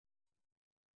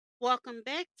Welcome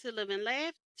back to Live and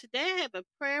Laugh. Today I have a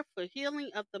prayer for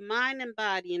healing of the mind and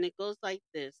body, and it goes like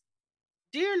this.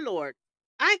 Dear Lord,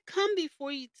 I come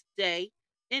before you today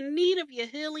in need of your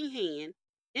healing hand.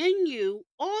 In you,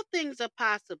 all things are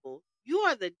possible. You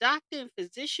are the doctor and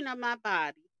physician of my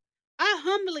body. I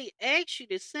humbly ask you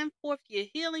to send forth your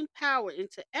healing power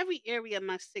into every area of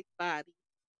my sick body.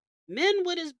 Mend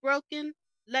what is broken.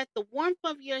 Let the warmth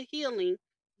of your healing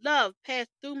love pass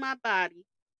through my body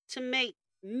to make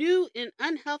new and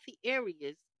unhealthy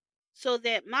areas so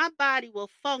that my body will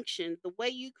function the way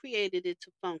you created it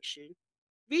to function.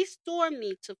 Restore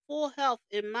me to full health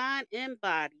in mind and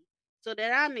body so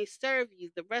that I may serve you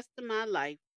the rest of my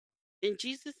life. In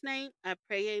Jesus' name, I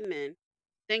pray, amen.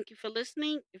 Thank you for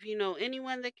listening. If you know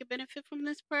anyone that could benefit from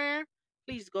this prayer,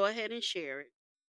 please go ahead and share it.